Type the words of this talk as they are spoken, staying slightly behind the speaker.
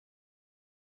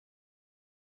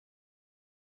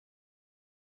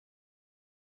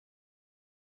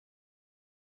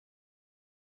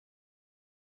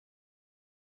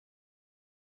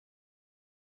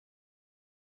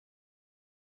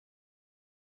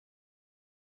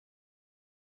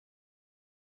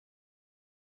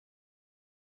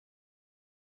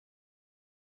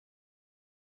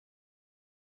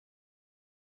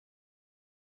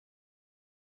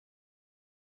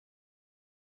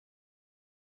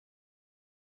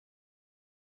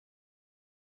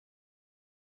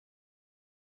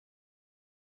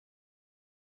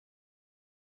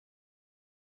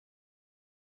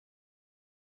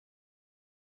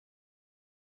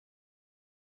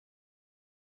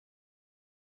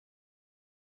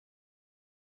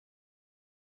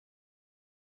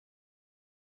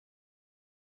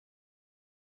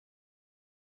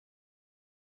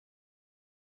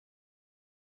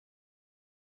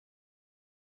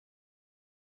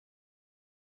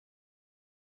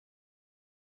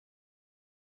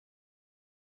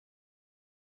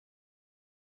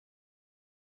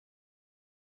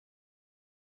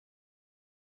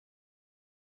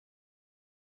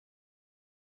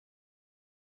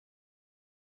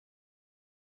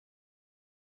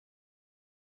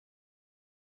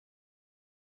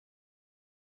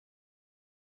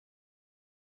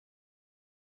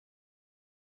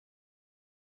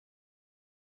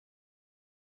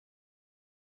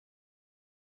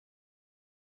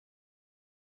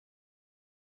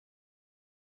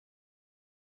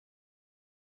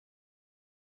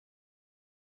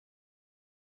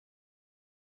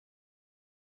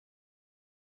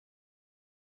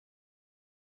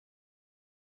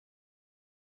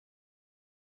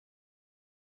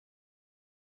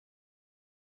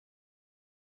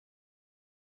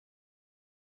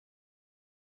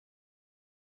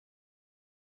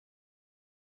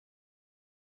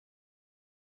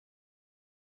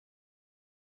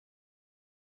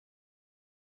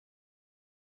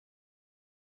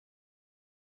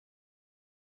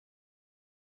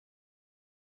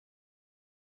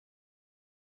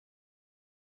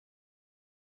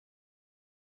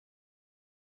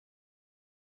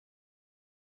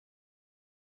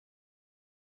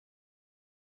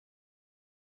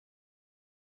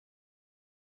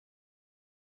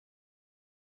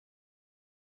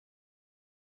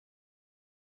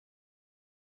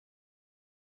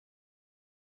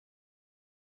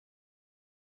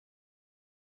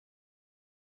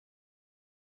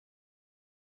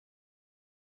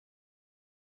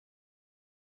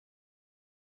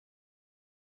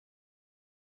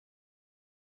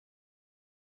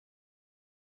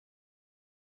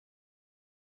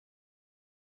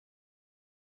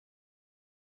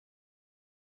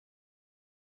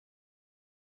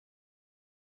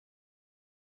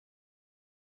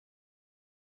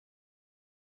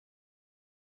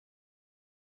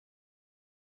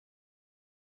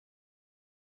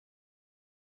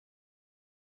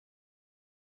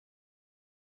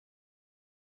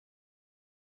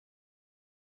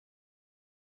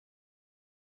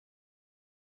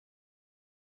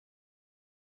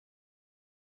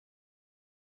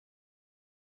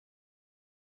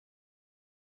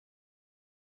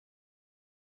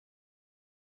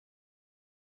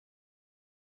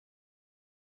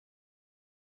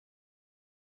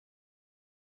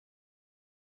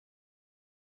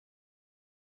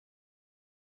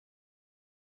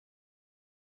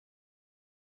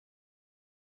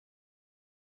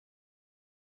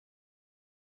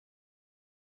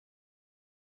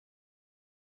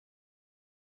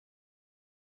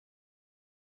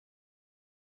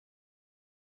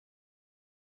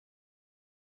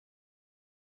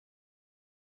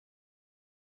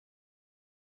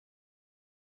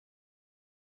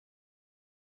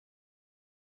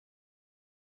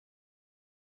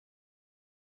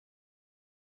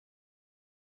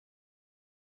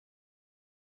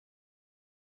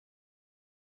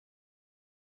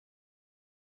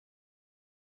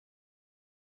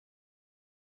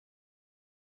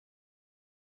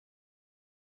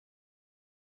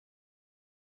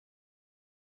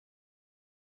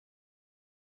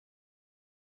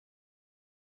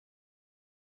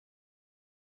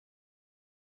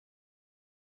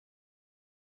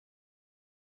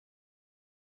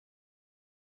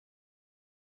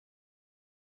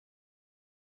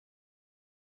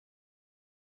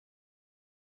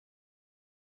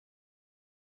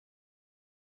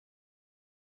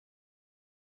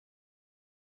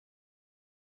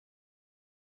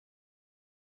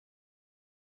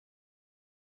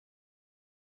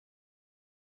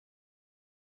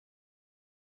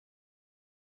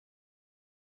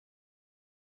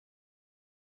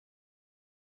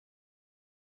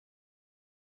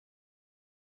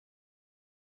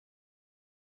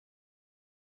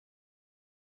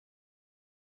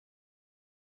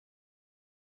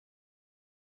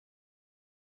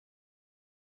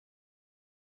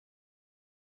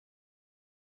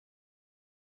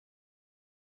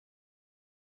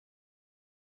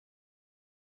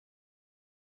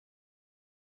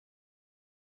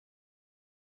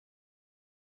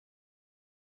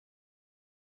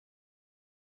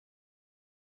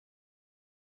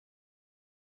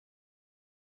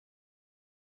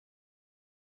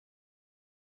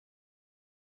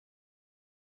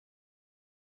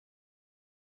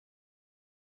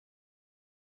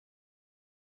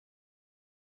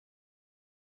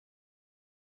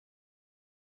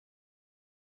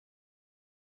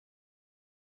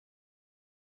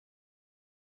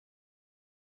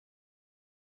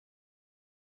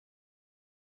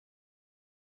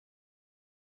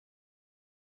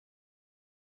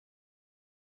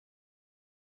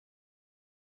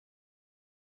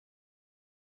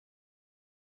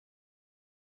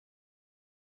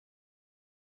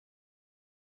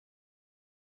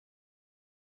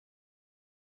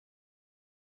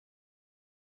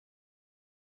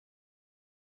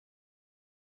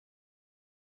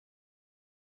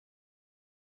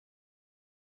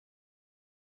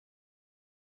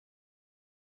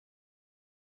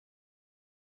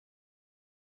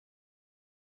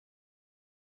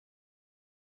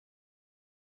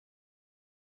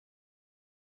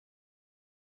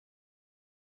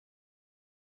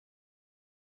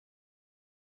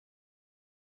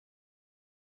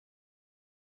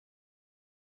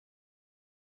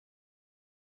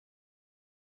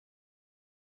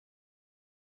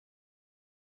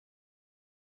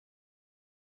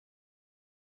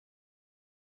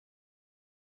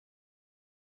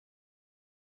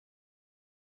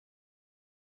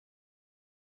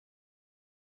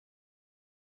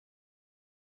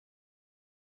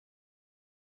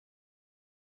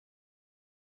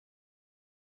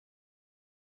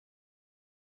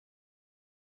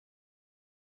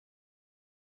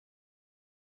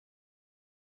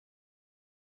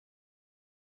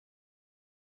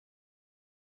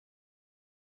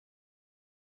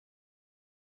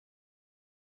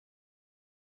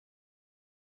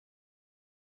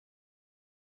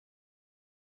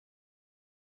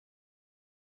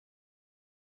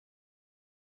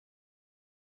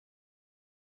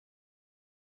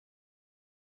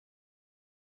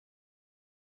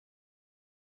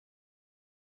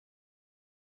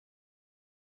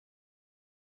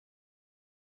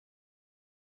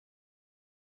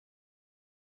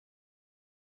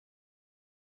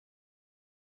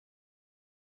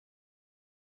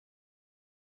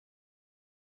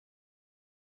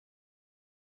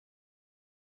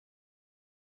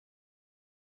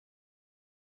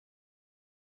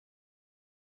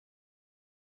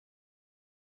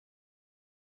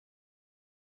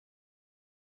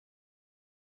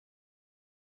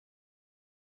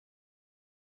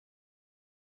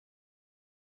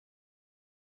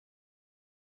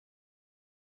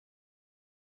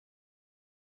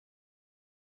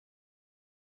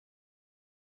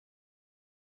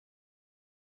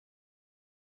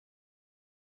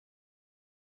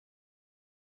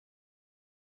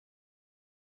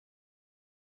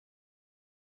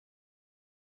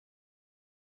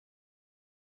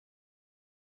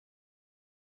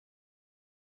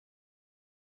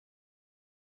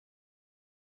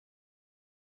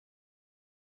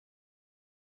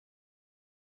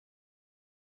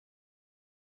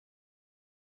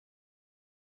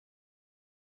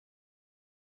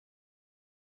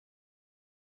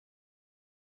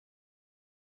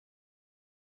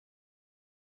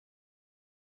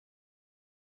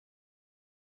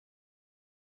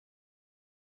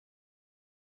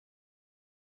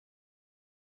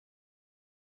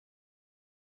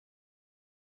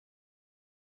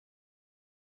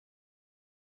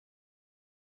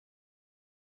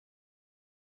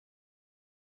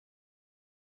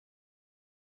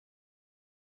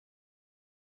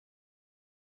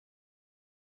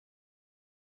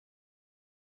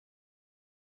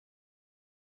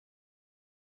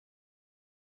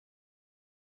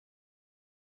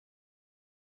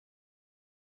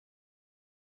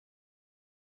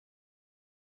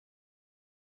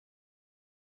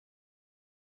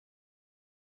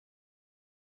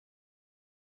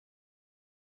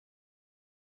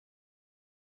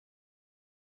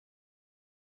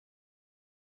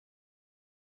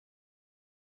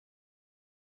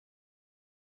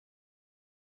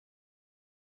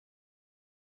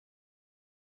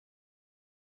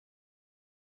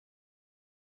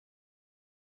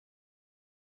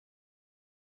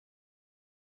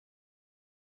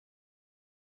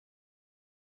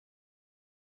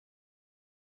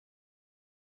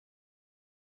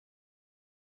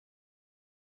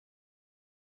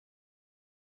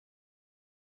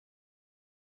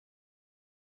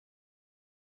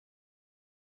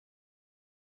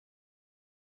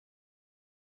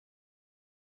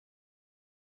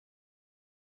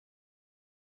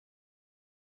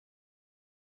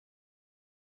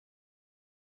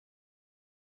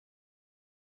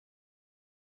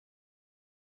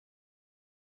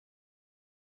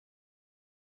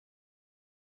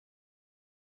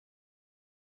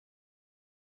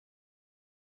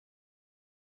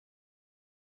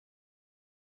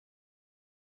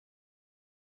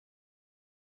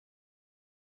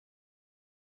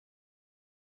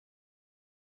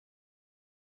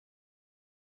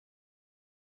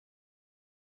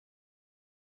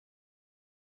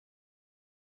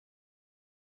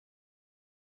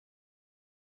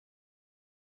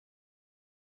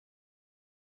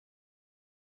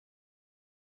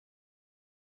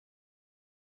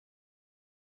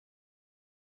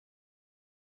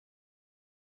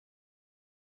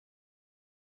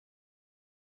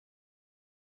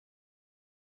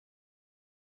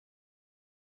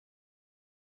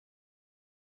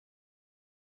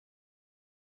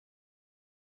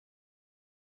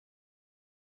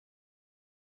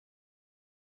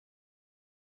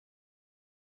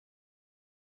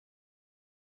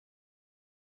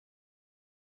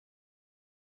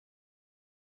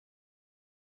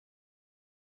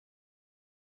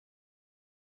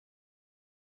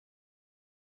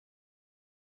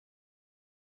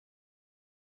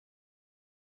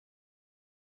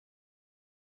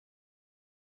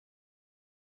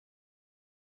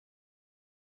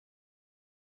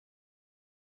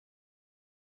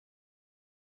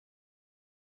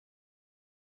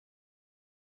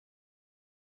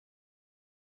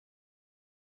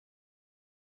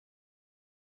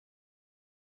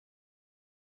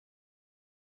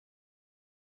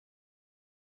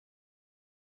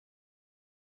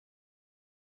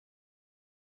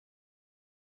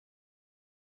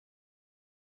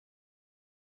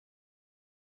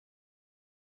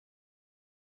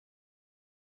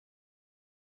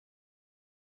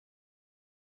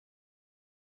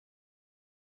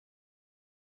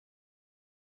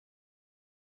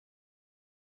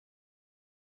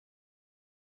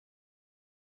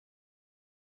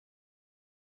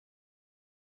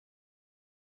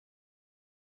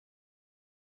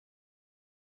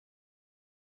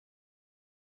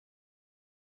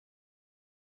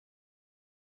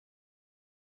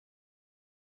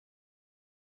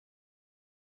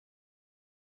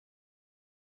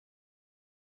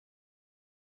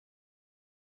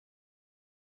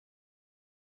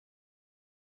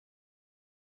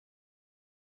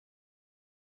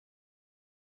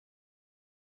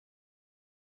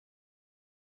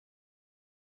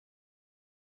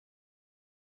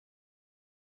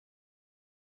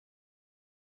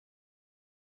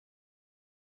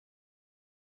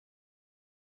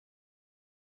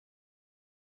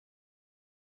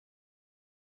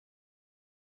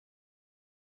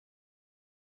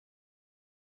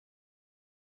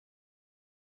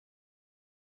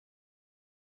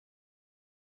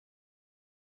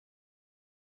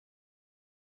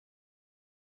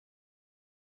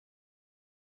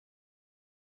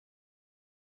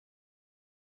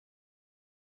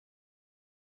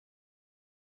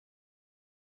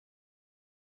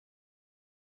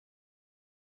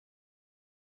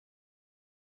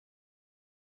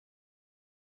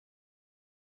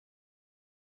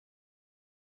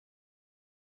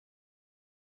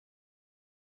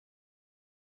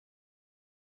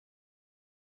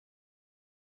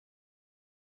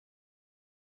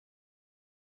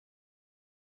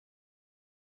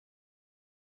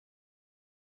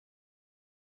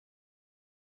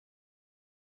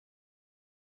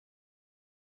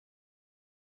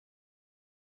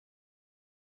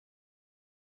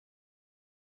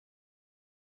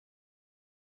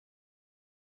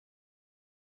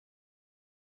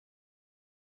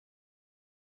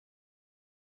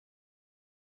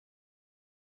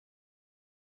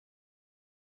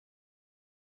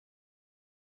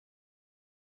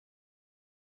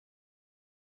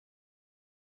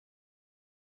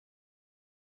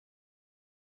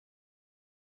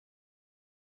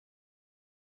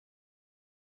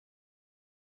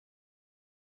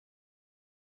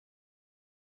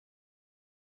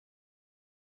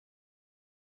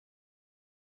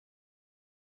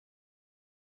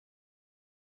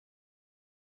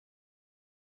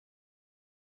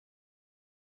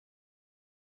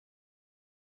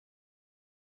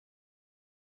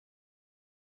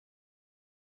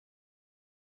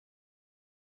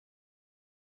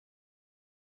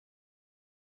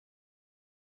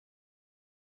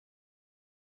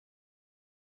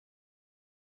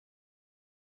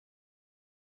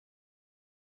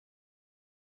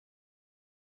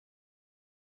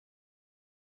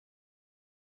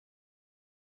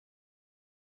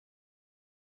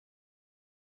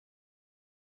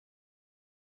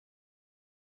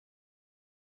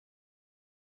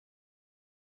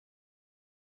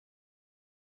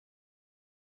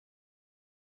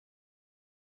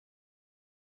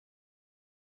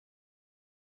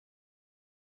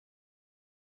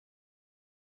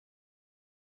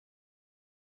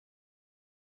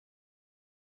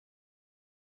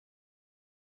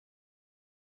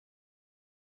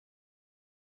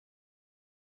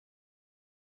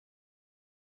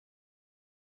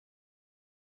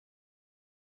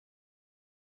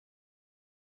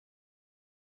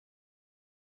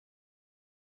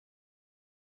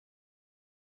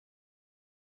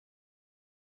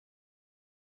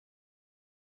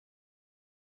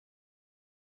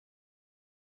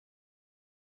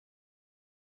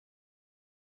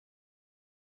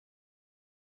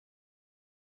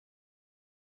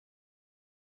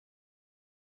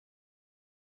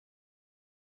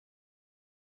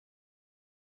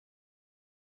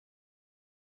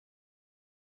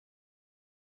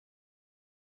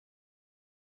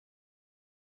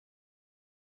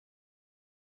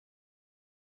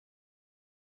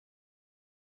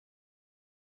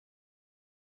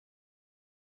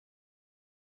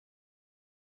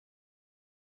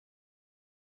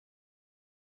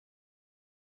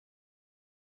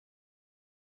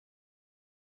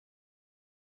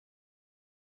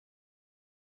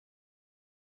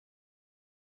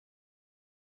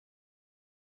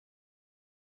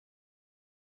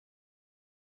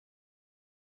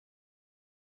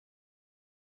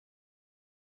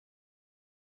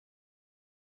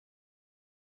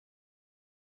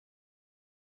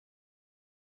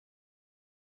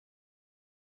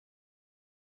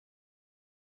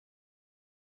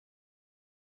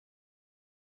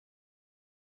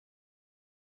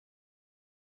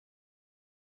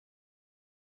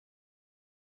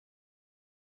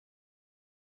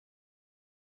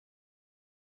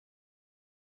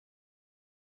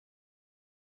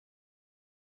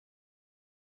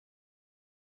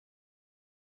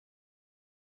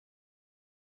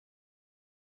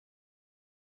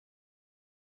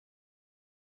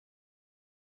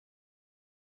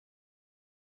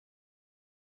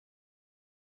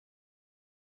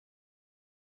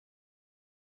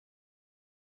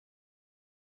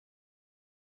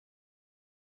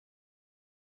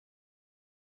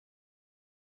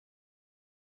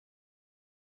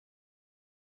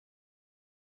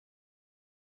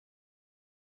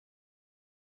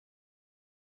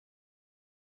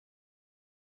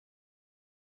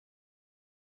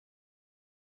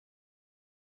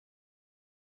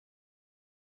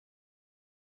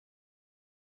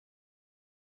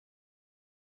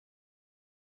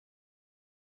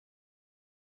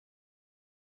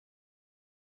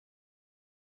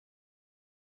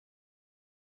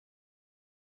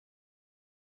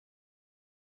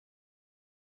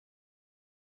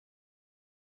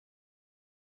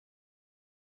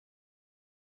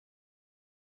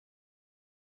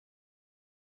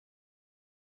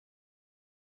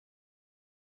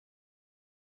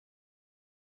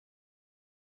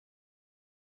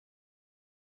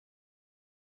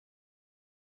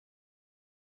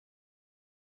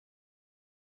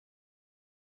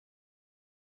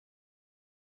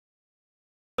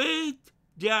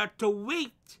They are to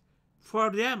wait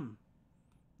for them.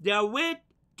 They are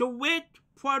to wait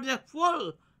for the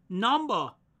full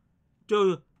number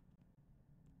to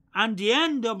and the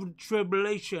end of the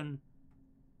tribulation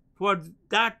for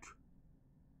that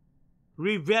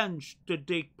revenge to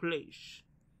take place.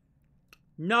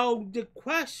 Now, the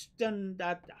question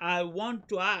that I want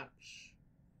to ask,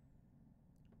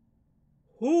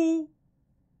 who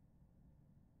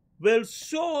will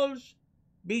souls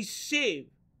be saved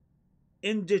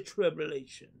in the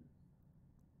tribulation?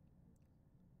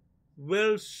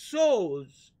 Will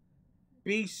souls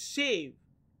be saved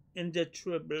in the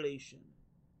tribulation?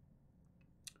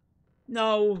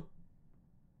 Now,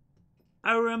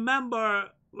 I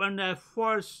remember when I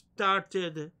first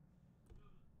started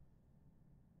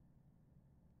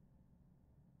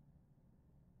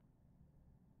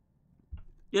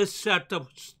this set of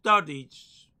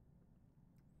studies,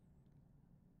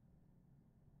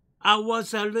 I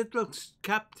was a little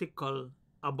skeptical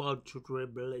about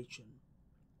tribulation.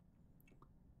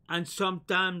 And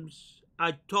sometimes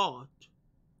I thought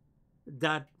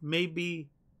that maybe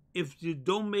if you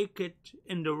don't make it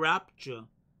in the rapture,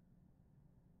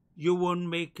 you won't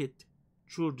make it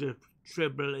through the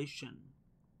tribulation.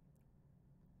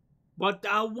 But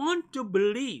I want to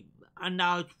believe, and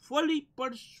I'm fully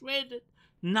persuaded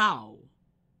now,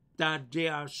 that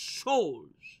there are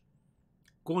souls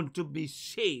going to be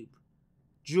saved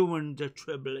during the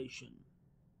tribulation.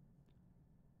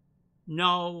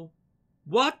 Now,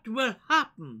 what will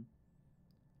happen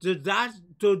to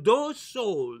those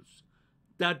souls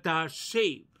that are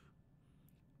saved?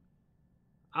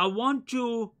 I want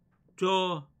you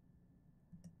to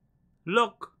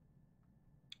look.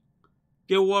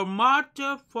 They were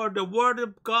martyred for the word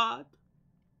of God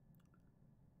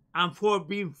and for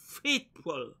being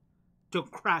faithful to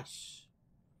Christ.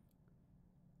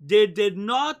 They did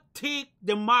not take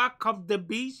the mark of the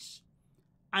beast,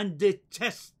 and they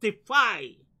testify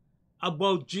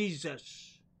about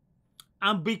Jesus.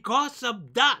 And because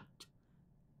of that,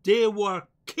 they were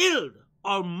killed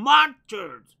or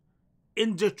martyred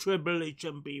in the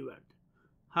tribulation period.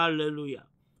 Hallelujah.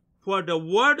 For the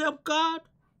word of God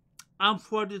and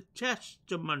for the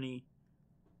testimony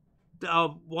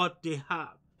of what they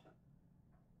have.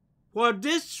 For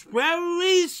this very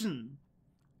reason,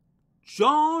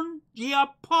 John the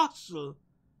Apostle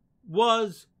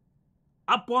was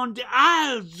upon the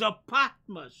Isles of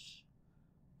Patmos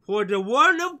for the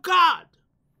word of God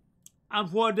and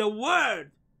for the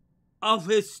word of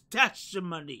his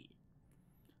testimony.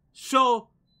 So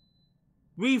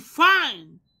we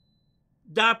find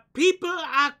that people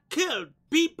are killed,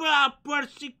 people are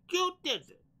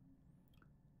persecuted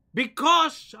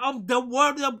because of the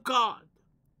word of God,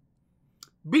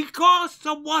 because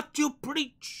of what you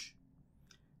preach,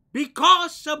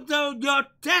 because of your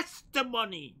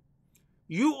testimony.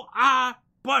 You are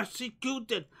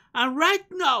persecuted. And right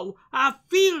now, I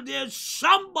feel there's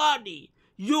somebody,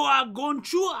 you are going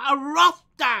through a rough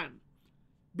time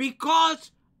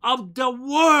because of the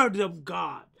word of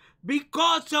God,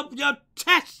 because of your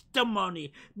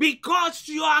testimony, because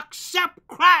you accept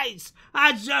Christ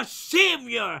as your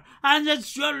Savior and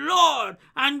as your Lord,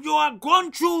 and you are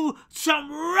going through some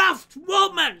rough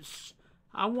moments.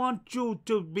 I want you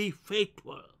to be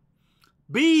faithful.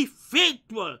 Be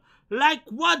faithful, like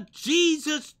what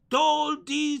Jesus told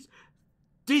these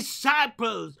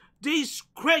disciples, these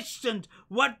Christians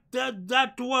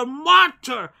that were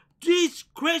martyred, these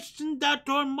Christians that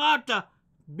were martyred.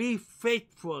 Be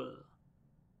faithful.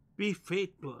 Be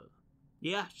faithful.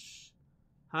 Yes.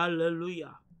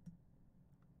 Hallelujah.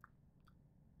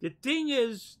 The thing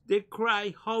is, they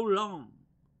cry, how long?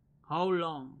 How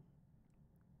long?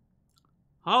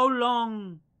 How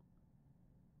long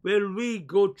will we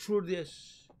go through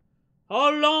this?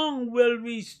 How long will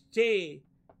we stay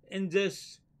in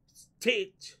this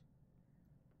state?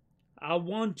 I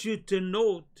want you to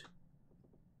note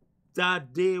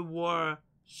that they were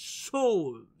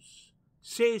souls.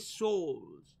 Say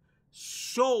souls.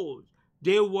 Souls.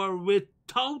 They were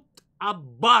without a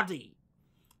body.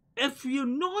 If you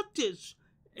notice,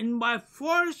 in my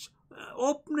first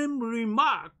opening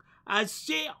remark, I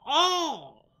say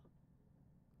all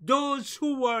those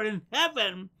who were in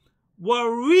heaven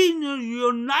were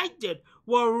reunited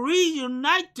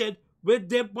with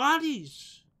their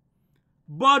bodies.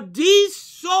 But these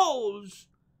souls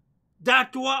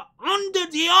that were under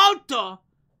the altar,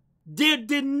 they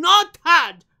did not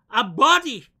have a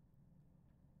body.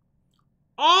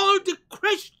 All the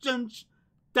Christians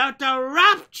that are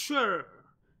raptured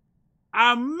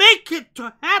are make it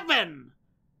to heaven,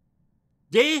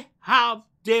 they have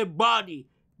their body.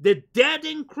 The dead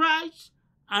in Christ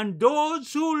and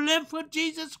those who live for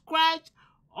Jesus Christ,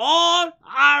 all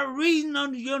are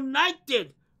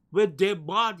reunited with their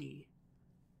body,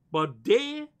 but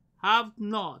they have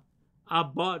not a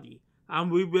body,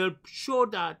 and we will show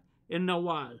that in a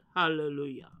while.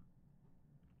 Hallelujah.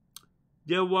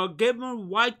 They were given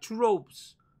white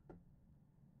robes.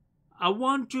 I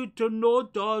want you to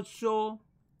note also,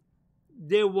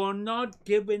 they were not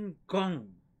given gowns.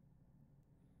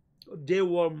 They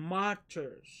were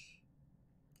martyrs.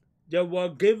 They were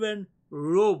given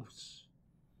robes.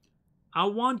 I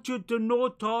want you to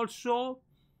note also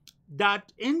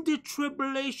that in the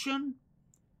tribulation,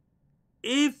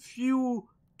 if you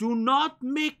do not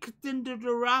make it into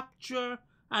the rapture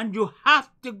and you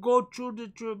have to go through the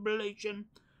tribulation,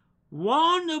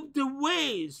 one of the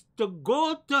ways to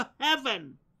go to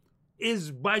heaven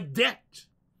is by death.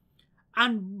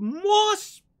 And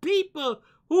most people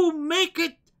who make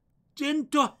it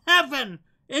into heaven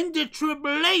in the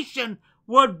tribulation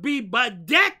would be by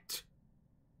death,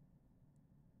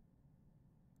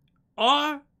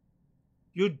 or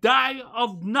you die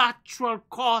of natural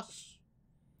cause.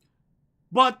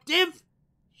 But if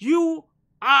you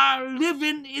are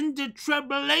living in the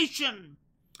tribulation,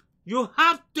 you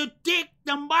have to take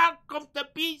the mark of the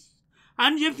beast.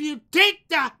 And if you take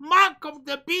the mark of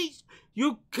the beast,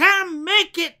 you can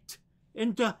make it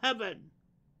into heaven.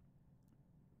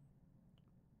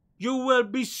 You will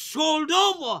be sold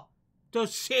over to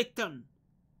Satan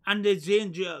and his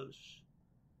angels.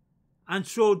 And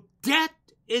so death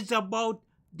is about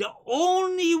the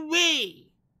only way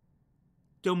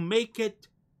to make it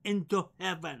into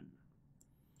heaven.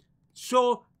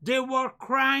 So they were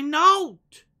crying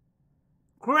out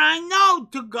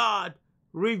to God,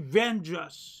 revenge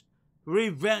us,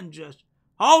 revenge us.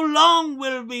 How long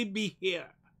will we be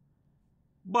here?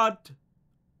 But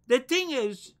the thing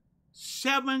is,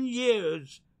 7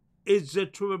 years is the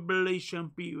tribulation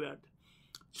period.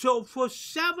 So for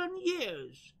 7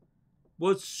 years,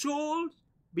 will souls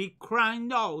be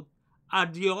crying out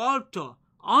at the altar,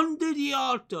 under the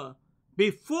altar,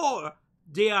 before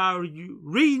they are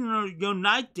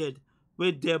reunited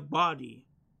with their body.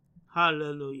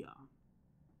 Hallelujah.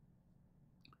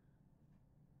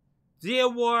 They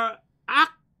were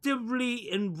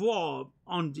actively involved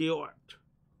on the earth.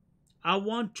 I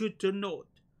want you to note,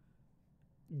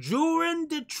 during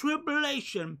the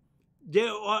tribulation,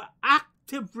 they were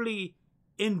actively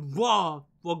involved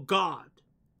for God.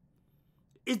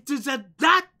 It is at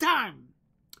that time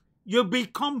you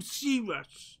become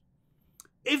serious.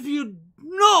 If you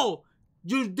know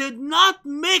you did not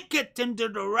make it into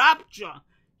the rapture,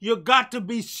 you got to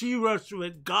be serious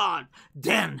with God.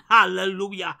 Then,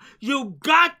 hallelujah, you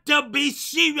got to be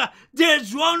serious.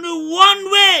 There's only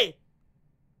one way.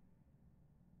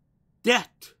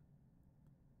 Death.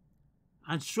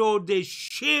 And so they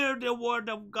share the word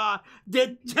of God.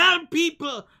 They tell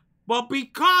people, but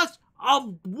because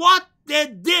of what they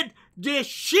did, they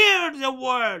shared the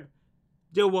word.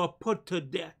 They were put to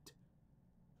death.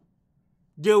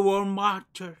 They were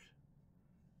martyred.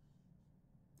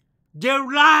 Their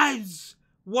lives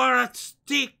were at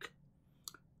stake.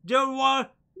 There were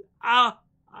a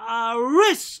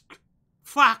risk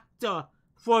factor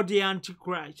for the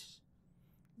Antichrist.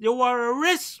 They were a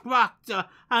risk factor.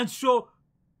 And so,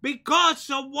 because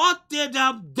of what they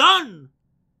have done,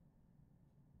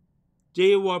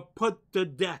 they were put to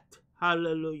death.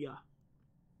 Hallelujah.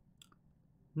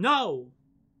 Now,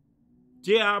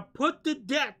 they are put to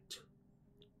death.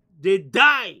 They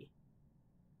die.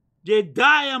 They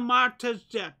die a martyr's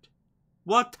death.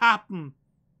 What happened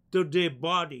to their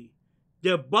body?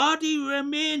 Their body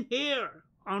remained here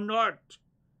on earth,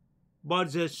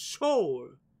 but their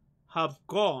soul have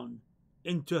gone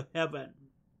into heaven.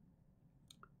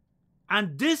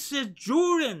 And this is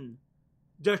during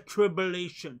the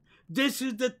tribulation. This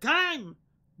is the time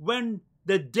when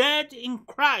the dead in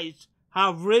Christ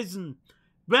have risen,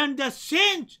 when the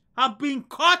saints have been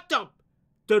caught up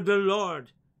to the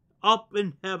Lord up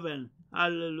in heaven.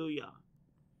 Hallelujah.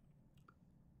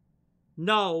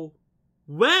 Now,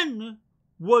 when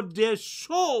would their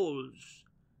souls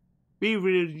be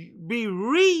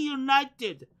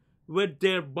reunited with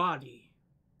their body?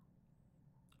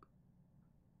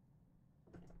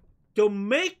 To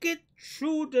make it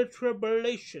through the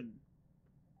tribulation,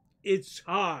 it's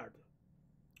hard.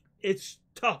 It's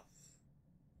tough.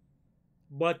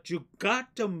 But you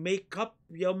got to make up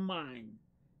your mind.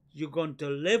 You're going to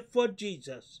live for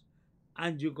Jesus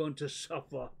and you're going to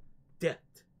suffer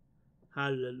death.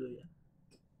 Hallelujah.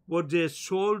 Would their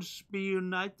souls be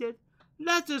united?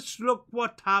 Let us look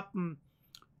what happened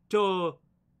to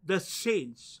the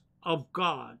saints of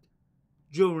God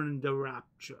during the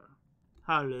rapture.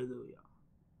 Hallelujah.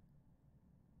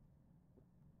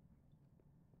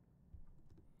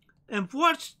 In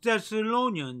 1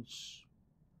 Thessalonians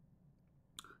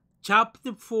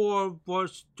chapter 4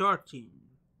 verse 13.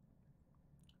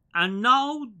 And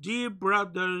now, dear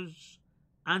brothers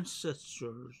and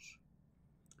sisters,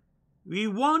 we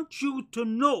want you to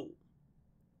know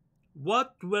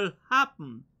what will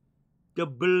happen to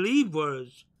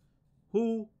believers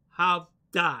who have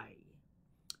died.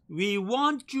 We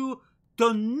want you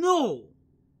to know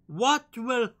what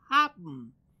will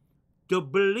happen to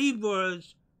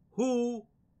believers who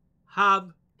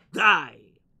have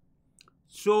died,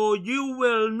 so you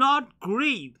will not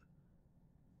grieve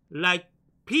like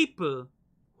people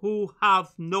who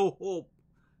have no hope.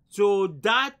 So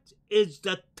that is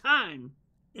the time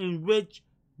in which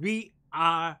we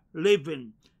are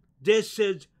living. This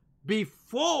is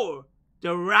before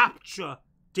the rapture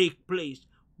takes place.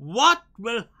 What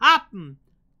will happen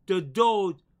to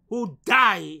those who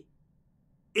die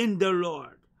in the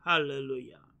Lord?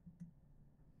 Hallelujah.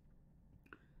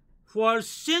 For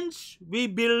since we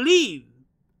believe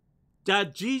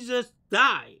that Jesus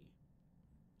died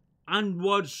and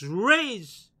was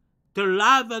raised to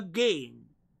life again,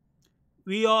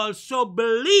 we also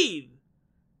believe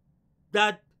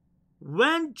that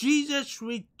when Jesus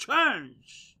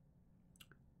returns,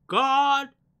 God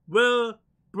will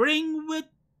bring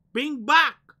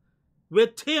back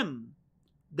with him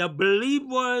the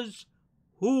believers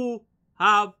who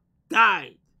have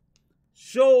died.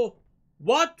 So,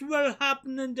 what will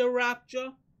happen in the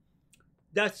rapture?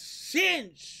 The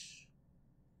saints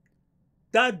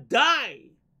that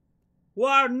die, who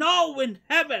are now in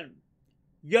heaven,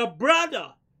 your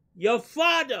brother, your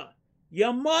father,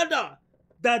 your mother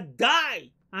that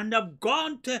died and have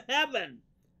gone to heaven,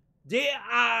 they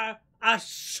are a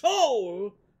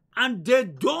soul and they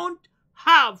don't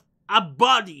have a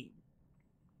body,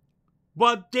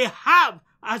 but they have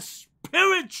a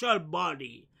spiritual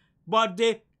body, but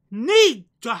they need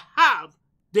to have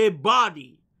their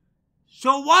body.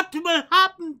 So what will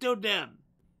happen to them?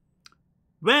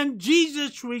 When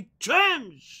Jesus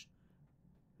returns,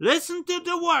 listen to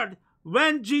the word,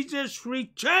 when Jesus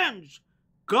returns,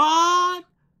 God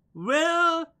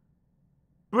will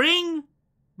bring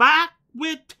back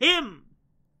with him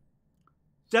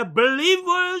the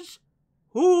believers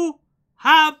who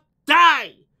have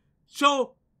died.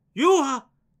 So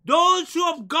those who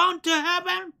have gone to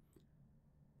heaven,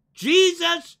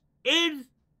 Jesus is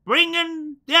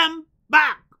bringing them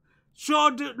back. So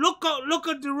look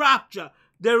at the rapture.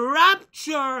 The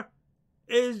rapture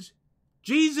is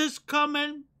Jesus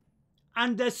coming,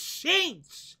 and the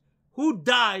saints who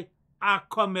die are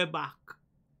coming back.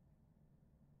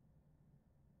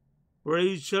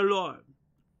 Praise the Lord.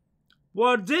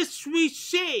 For this we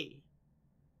say,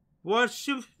 verse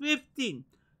 15,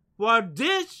 for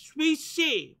this we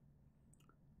say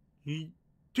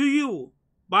to you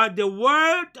by the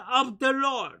word of the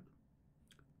Lord,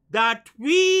 that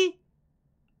we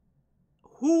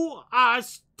who are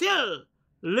still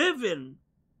living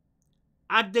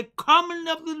at the coming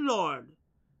of the Lord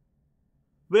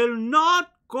will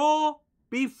not go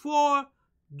before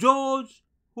those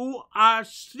who are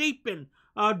sleeping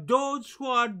or those who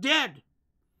are dead.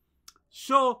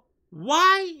 So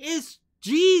why is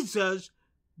Jesus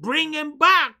bringing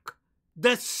back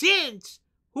the saints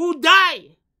who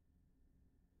die?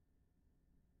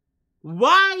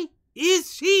 Why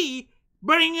is he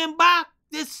bringing back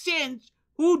the saints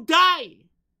who die?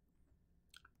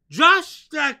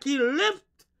 Just like he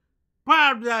left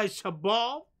paradise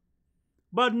above,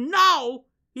 but now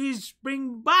he's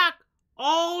bringing back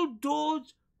all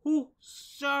those who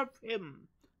serve him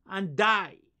and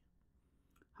die.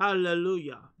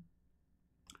 Hallelujah.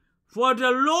 For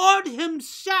the Lord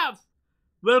himself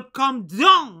will come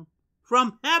down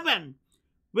from heaven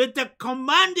with a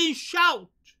commanding shout,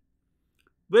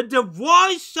 with the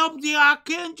voice of the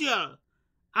archangel,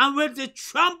 and with the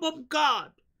trump of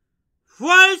God.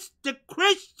 First, the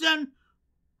Christians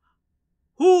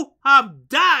who have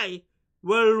died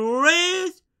will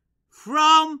raise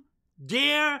from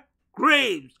their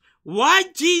graves. Why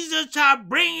Jesus are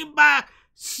bringing back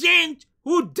saints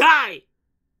who die?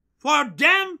 For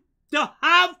them to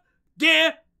have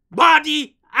their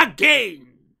body again.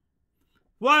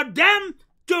 For them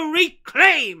to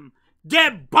reclaim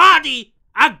their body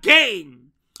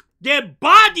again. Their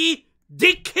body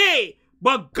decay,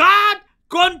 but God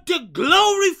going to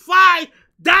glorify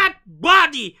that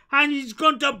body, and he's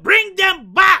going to bring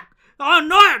them back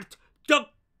on earth to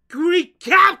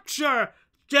recapture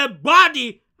their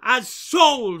body as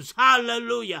souls.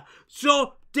 Hallelujah.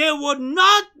 So there would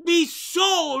not be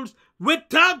souls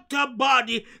without a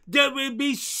body, there will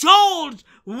be souls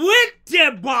with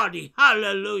their body.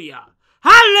 Hallelujah.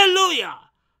 Hallelujah.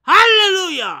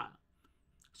 Hallelujah.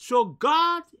 So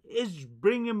God is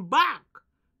bringing back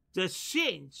the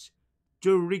saints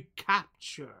to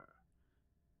recapture,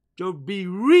 to be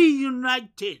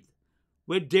reunited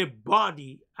with their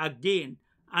body again,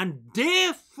 and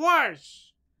they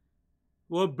first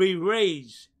will be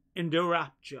raised in the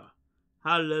rapture.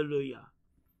 Hallelujah.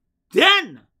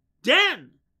 Then,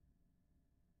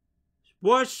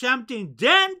 verse 17,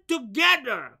 then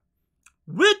together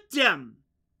with them,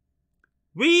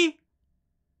 we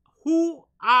who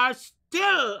are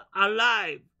still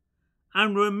alive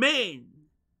and remain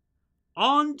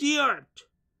on the earth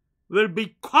will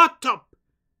be caught up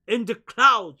in the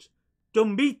clouds to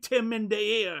meet him in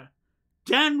the air.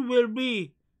 Then we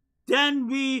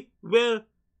will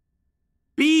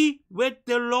be with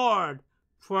the Lord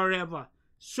forever.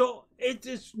 So it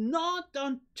is not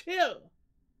until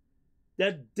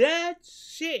the dead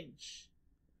saints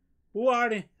who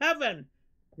are in heaven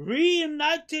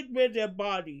reunited with their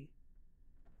body,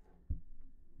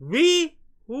 we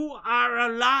who are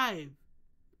alive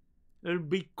will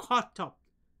be caught up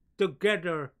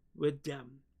together with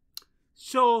them.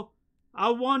 So I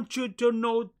want you to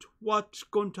note what's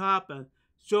going to happen.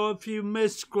 So if you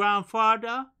miss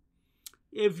grandfather,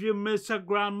 if you miss a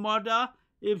grandmother,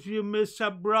 if you miss a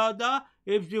brother,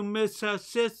 if you miss a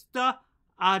sister,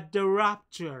 at the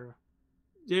rapture,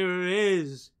 there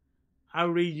is a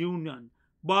reunion.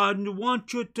 But I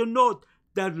want you to note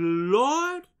that the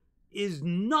Lord is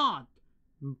not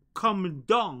coming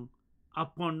down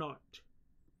upon earth.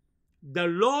 The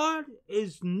Lord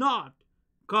is not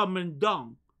coming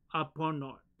down upon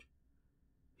earth.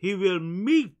 He will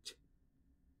meet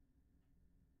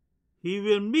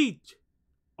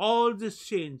all the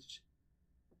saints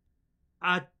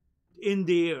in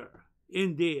the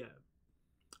air.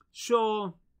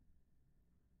 So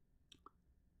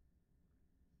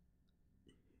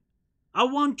I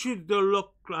want you to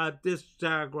look at this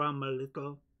diagram a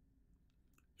little.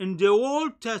 In the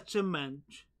Old Testament,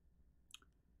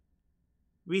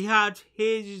 we had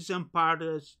Hades and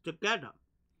Paradise together.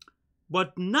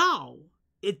 But now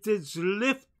it is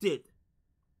lifted.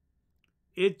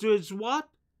 It is what?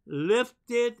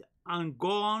 Lifted and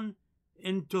gone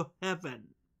into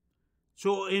heaven.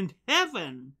 So in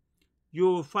heaven, you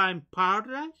will find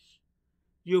paradise,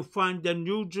 you find the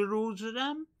New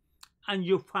Jerusalem, and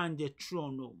you find the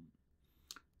throne room.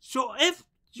 So if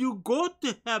you go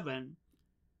to heaven,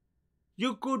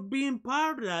 you could be in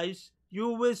paradise, you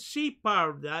will see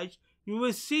paradise, you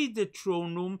will see the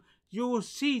throne room, you will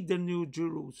see the New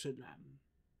Jerusalem.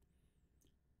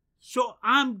 So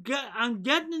I'm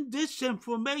getting this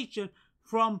information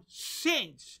from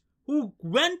saints who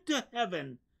went to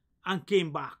heaven and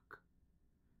came back.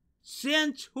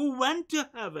 Saints who went to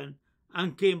heaven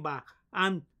and came back.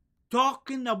 I'm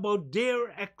talking about their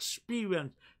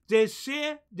experience. They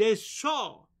say they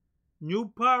saw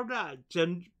New Paradise,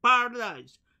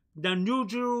 the New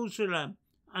Jerusalem,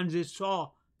 and they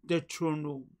saw the throne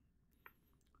room.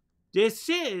 They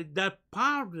say that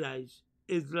paradise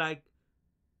is like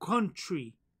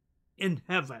country in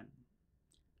heaven.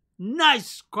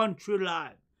 Nice country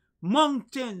life.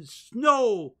 Mountains,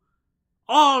 snow,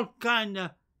 all kind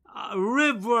of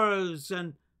rivers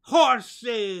and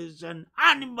horses and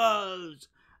animals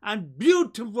and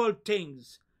beautiful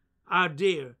things are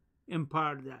there in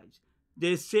paradise.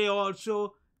 They say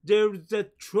also there is a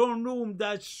throne room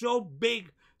that's so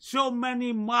big, so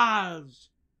many miles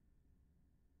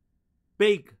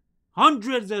big,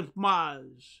 hundreds of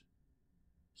miles,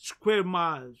 square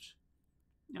miles.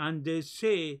 And they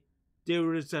say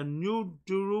there is a new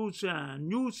Jerusalem, a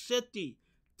new city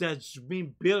that's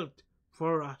been built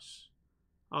for us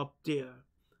up there.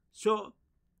 So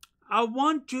I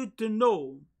want you to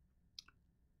know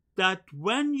that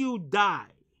when you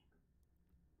die,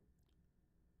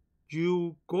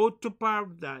 you go to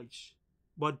paradise,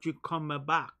 but you come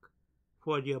back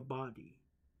for your body.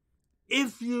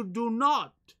 If you do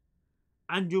not,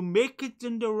 and you make it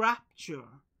in the rapture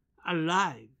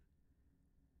alive,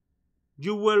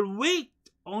 you will wait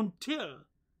until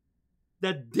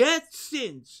the dead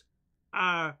saints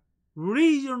are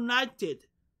reunited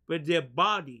with their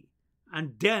body,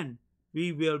 and then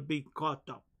we will be caught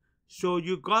up. So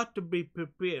you got to be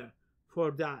prepared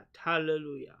for that.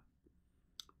 Hallelujah.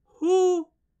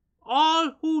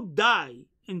 All who die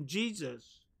in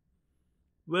Jesus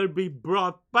will be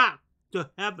brought back to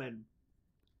heaven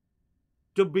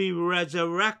to be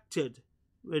resurrected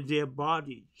with their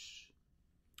bodies.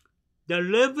 The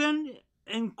living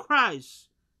in Christ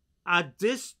at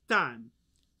this time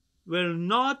will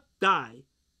not die,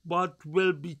 but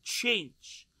will be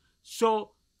changed.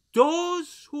 So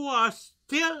those who are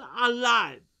still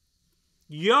alive,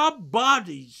 your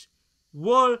bodies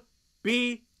will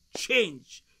be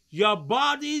changed. Your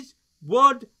bodies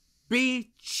would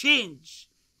be changed.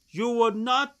 You would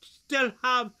not still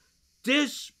have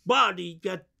this body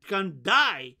that can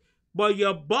die, but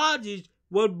your bodies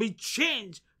will be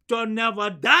changed to a never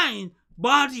dying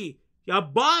body. Your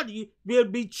body will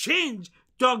be changed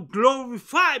to a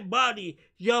glorified body.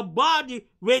 Your body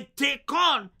will take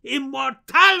on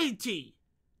immortality.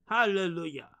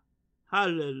 Hallelujah.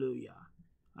 Hallelujah.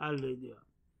 Hallelujah.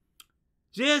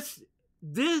 This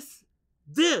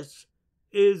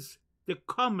is the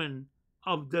coming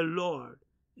of the Lord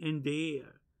in the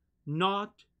air,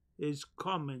 not his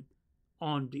coming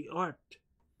on the earth.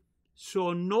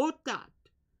 So note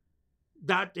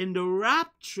that in the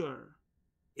rapture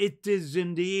it is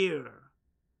in the air,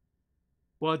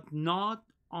 but not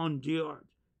on the earth.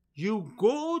 You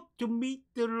go to meet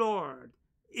the Lord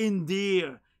in the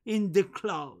air, in the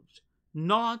clouds,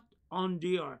 not on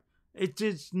the earth. It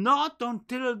is not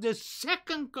until the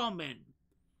second coming,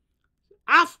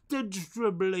 after the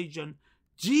tribulation,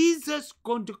 Jesus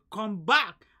going to come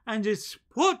back and his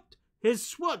foot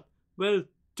will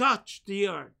touch the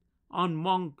earth on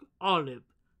Mount Olive.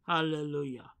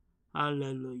 Hallelujah.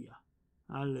 Hallelujah.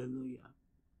 Hallelujah.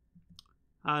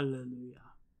 Hallelujah.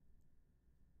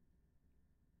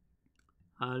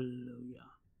 Hallelujah.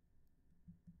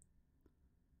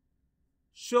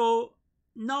 So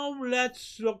now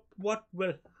let's look what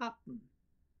will happen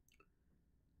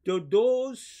to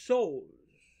those souls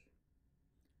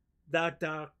that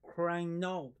are crying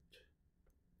out.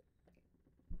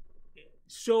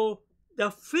 So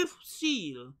the fifth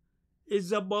seal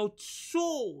is about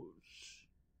souls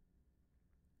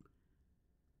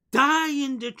die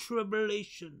in the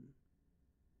tribulation.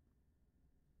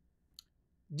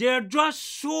 They're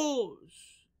just souls.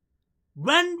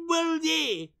 When will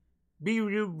they be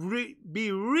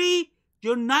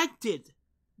reunited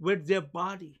with their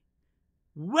body?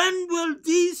 When will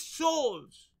these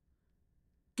souls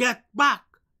get back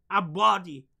a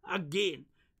body again?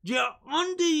 They're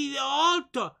under the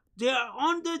altar. They're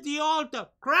under the altar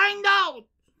crying out.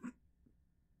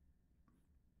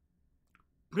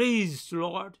 Please,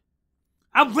 Lord,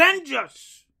 avenge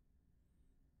us.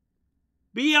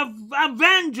 Be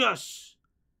avengers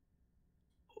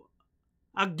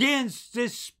against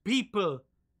this people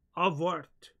of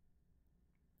earth.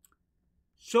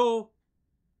 So,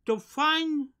 to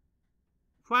find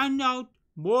out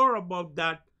more about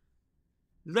that,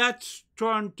 let's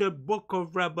turn to the book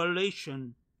of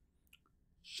Revelation,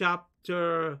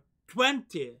 chapter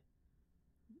 20.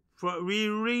 We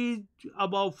read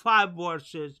about 5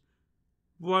 verses,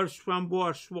 from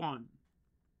verse 1.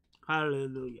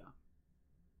 Hallelujah.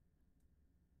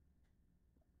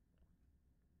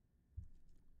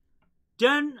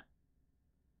 Then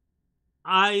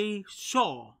I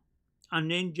saw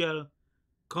an angel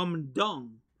come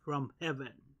down from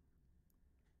heaven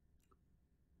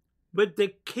with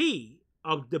the key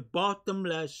of the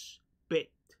bottomless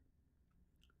pit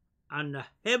and a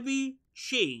heavy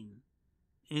chain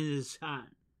in his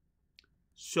hand.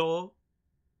 So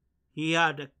he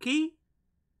had a key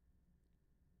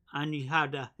and he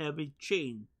had a heavy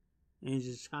chain in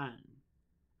his hand.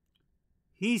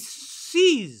 He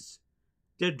seized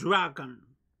the dragon,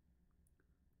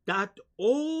 that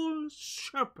old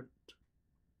serpent,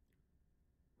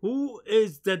 who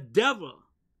is the devil,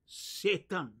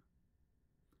 Satan.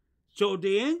 So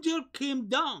the angel came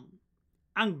down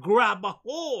and grabbed a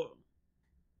hold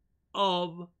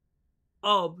of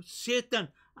Satan.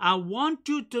 I want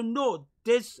you to know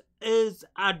this is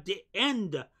at the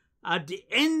end of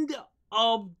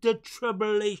the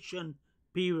tribulation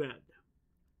period.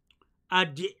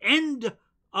 At the end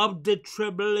of the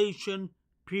tribulation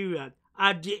period,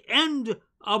 at the end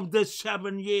of the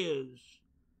 7 years,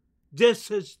 this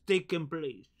has taken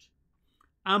place,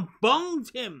 and bound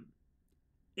him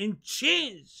in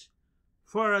chains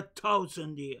for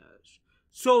 1,000 years.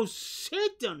 So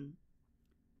Satan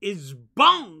is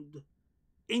bound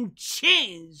in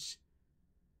chains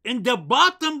in the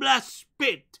bottomless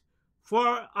pit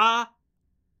for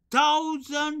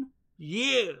 1,000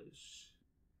 years.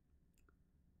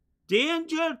 The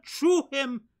angel threw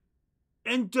him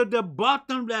into the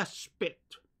bottomless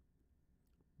pit,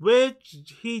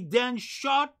 which he then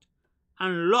shut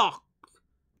and locked,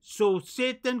 so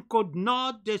Satan could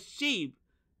not deceive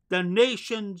the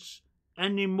nations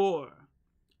anymore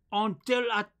until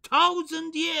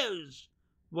 1,000 years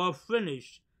were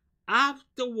finished.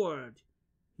 Afterward,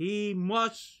 he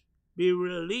must be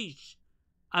released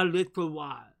a little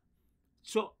while.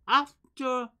 So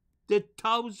after the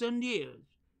 1,000 years,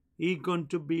 he's going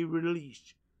to be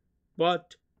released.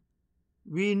 But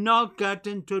we not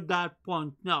getting to that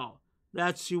point now.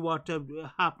 Let's see what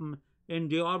happened in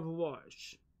the other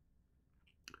verse.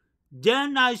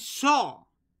 Then I saw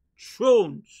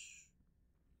thrones,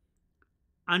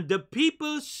 and the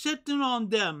people sitting on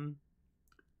them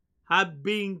have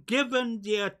been given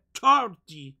the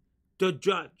authority to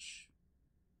judge.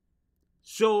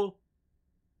 So,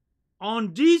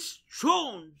 on these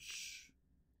thrones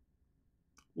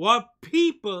were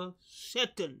people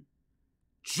sitting,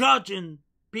 judging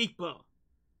people.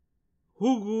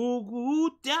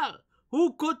 Who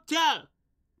could tell?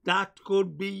 That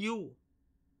could be you.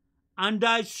 And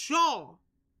I saw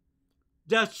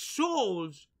the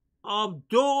souls of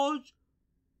those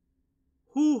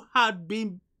who had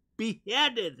been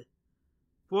beheaded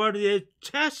for their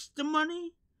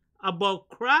testimony about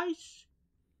Christ,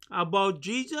 about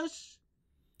Jesus,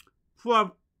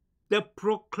 for the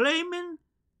proclaiming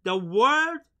the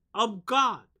word of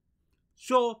God.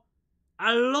 So,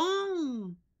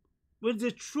 along with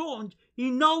the thrones, he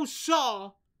now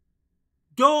saw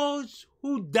those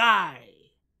who died.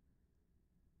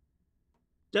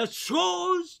 The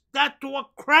souls that were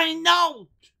crying out,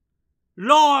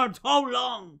 Lord, how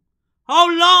long? How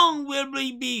long will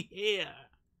we be here?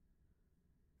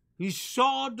 He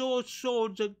saw those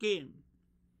souls again.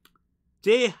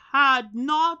 They had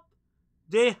not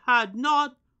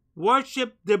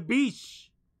worshipped the beast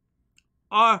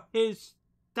or his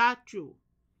statue,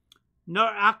 nor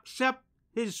accept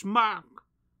his mark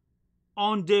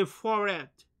on their forehead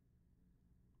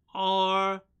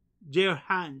or their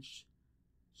hands.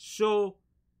 So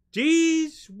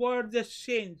these were the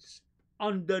saints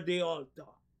under the altar.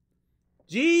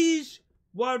 These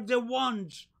were the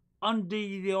ones under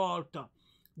the altar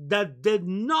that did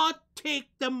not take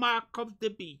the mark of the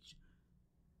beast,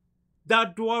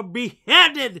 that were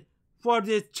beheaded for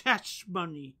the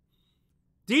testimony.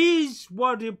 These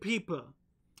were the people.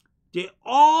 They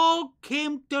all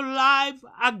came to life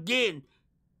again,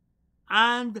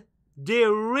 and they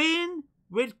reigned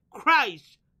with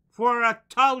Christ for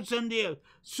 1,000 years.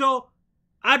 So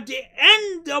at the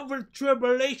end of the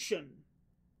tribulation,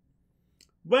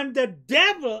 when the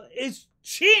devil is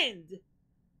chained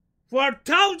for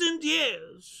 1,000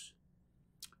 years,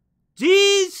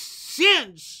 these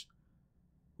saints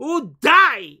who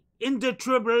die in the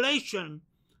tribulation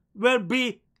will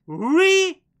be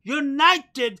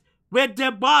reunited with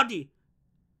their body.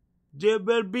 They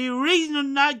will be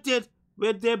reunited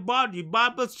with their body.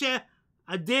 Bible says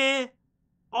they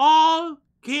all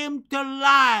came to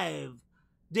life.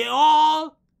 They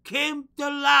all came to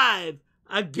life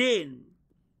again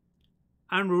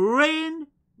and reigned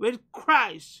with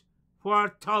Christ for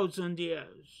 1,000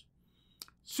 years.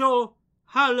 So,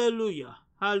 hallelujah,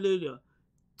 hallelujah.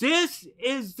 This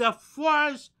is the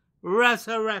first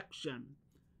resurrection.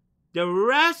 The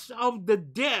rest of the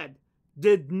dead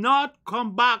did not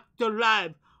come back to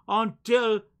life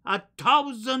until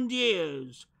 1,000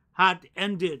 years had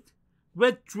ended,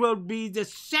 which will be the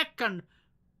second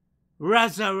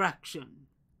resurrection.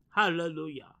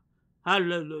 Hallelujah.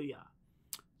 Hallelujah.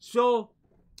 So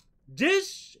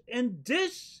this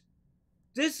is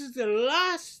the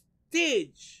last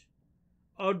stage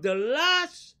or the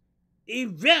last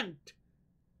event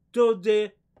to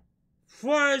the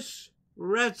first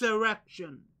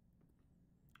resurrection,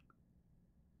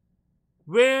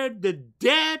 where the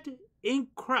dead in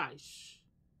Christ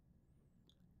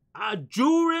are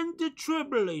during the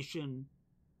tribulation,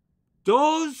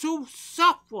 those who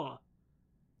suffer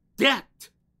death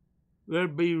will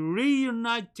be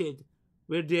reunited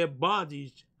with their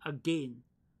bodies again.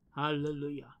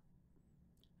 Hallelujah.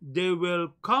 They will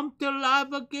come to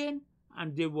life again,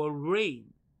 and they will reign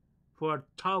for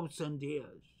 1,000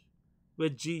 years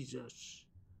with Jesus.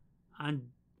 And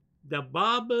the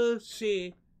Bible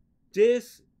says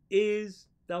this is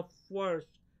the first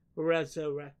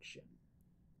resurrection.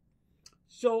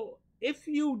 So if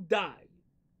you die,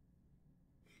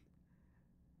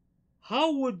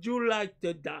 how would you like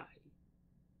to die?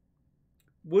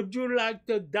 Would you like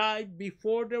to die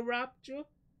before the rapture?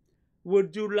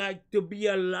 Would you like to be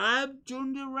alive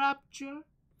during the rapture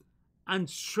and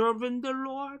serving the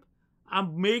Lord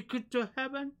and make it to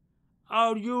heaven?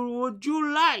 Or would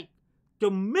you like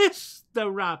to miss the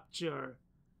rapture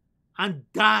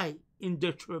and die in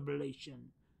the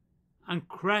tribulation and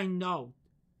crying out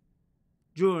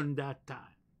during that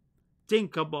time?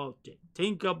 Think about it.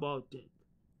 Think about it.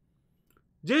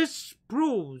 This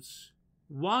proves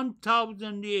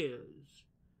 1,000 years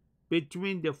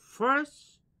between the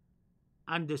first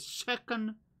and the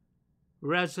second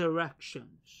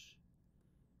resurrections.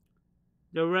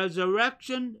 the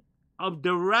resurrection of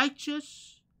the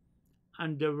righteous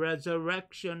and the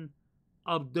resurrection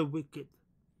of the wicked.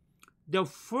 The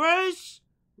first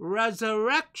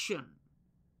resurrection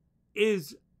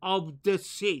is of the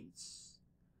saints.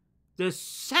 The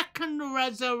second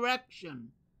resurrection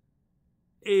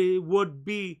would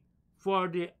be for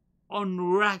the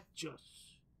unrighteous.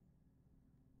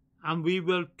 And we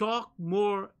will talk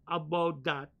more about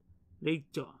that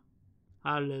later.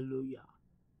 Hallelujah.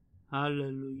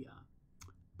 Hallelujah.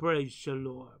 Praise the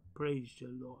Lord. Praise the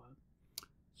Lord.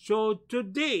 So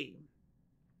today,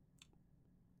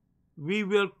 we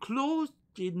will close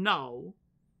it now,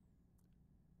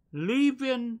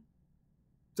 leaving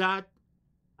at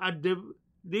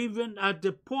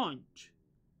the point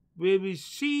where we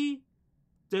see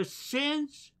the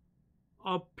saints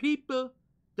or people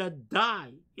that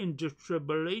die in the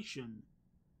tribulation.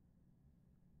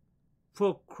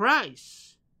 For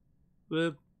Christ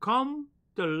will come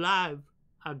to life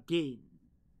again.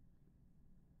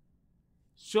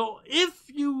 So if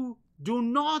you do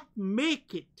not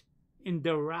make it in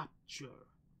the rapture,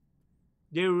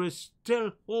 there is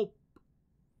still hope.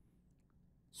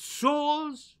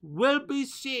 Souls will be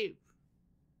saved.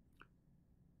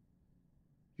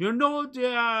 You know,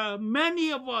 there are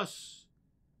many of us,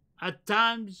 at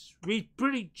times we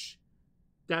preach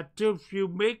that if you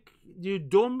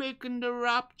don't make in the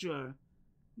rapture,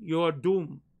 you're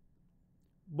doomed.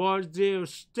 But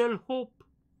there's still hope.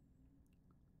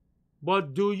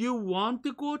 But do you want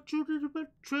to go through the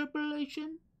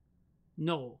tribulation?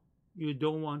 No, you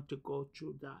don't want to go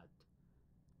through that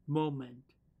moment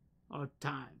or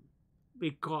time,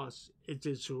 because it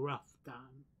is a rough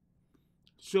time.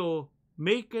 So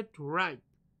make it right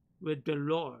with the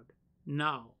Lord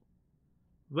now.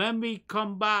 When we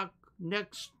come back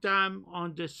next time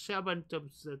on the 7th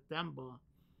of September,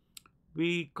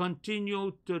 we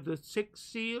continue to the 6th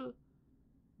seal,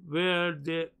 where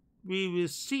we will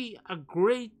see a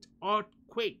great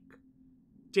earthquake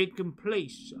taking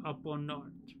place upon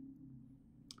earth.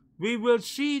 We will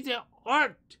see the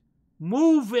earth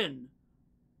moving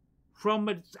from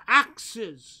its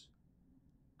axis,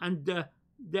 and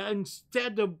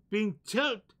instead of being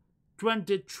tilted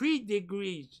 23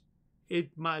 degrees,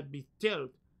 it might be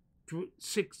tilted to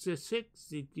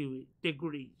 66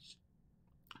 degrees.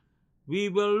 We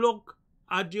will look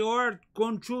at the earth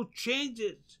going through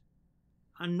changes,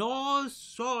 and all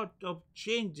sorts of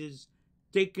changes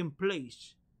taking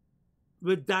place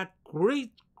with that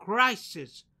great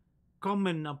crisis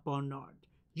coming upon earth.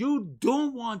 You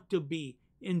don't want to be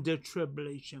in the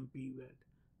tribulation period.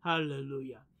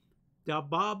 Hallelujah. The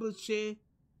Bible say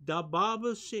that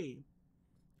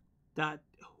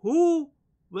who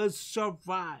will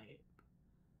survive?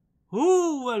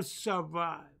 Who will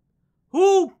survive?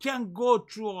 Who can go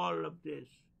through all of this?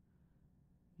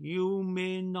 You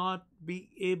may not be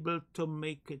able to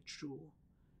make it through.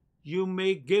 You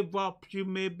may give up. You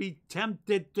may be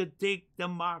tempted to take the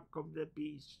mark of the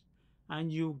beast,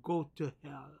 and you go to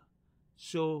hell.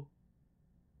 So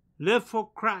live for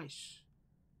Christ,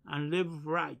 and live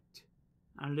right,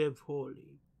 and live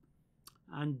holy.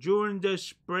 And during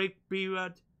this break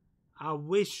period, I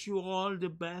wish you all the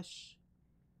best.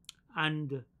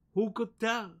 And who could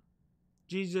tell?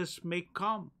 Jesus may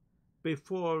come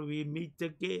before we meet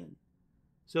again.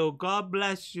 So God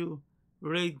bless you.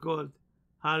 Very good.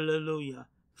 Hallelujah.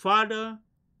 Father,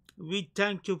 we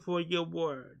thank you for your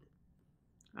word.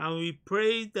 And we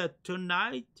pray that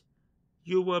tonight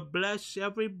you will bless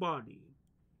everybody.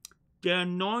 The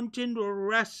anointing will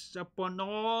rest upon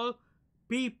all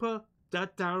people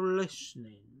that are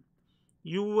listening.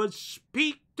 You will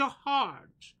speak to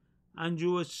hearts, and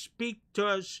you will speak to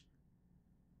us.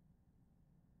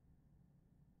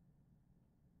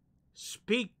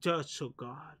 Speak to us, O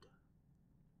God.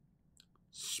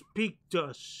 Speak to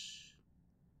us.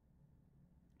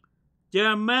 There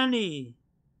are many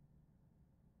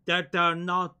that are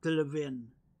not living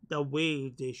the way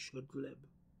they should live.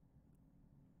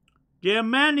 There are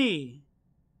many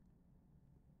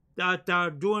that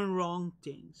are doing wrong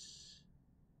things.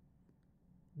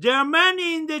 There are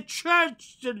many in the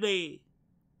church today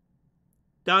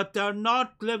that are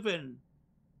not living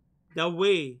the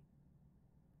way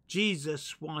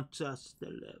Jesus wants us to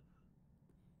live.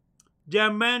 There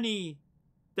are many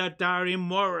that are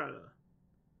immoral.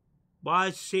 But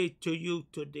I say to you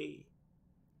today,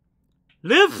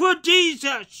 live for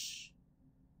Jesus,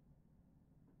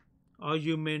 or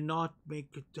you may not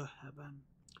make it to heaven.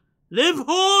 Live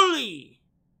holy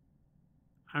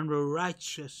and a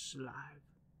righteous life.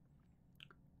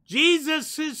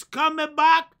 Jesus is coming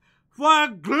back for a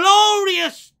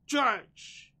glorious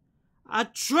church. A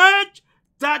church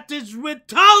that is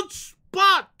without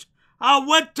spot or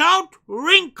without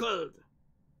wrinkle,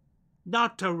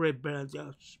 not a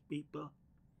rebellious people.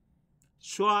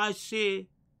 So I say,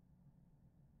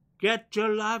 get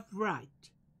your life right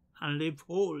and live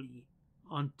holy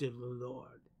unto the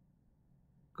Lord.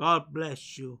 God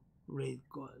bless you. Praise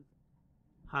God.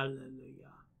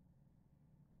 Hallelujah.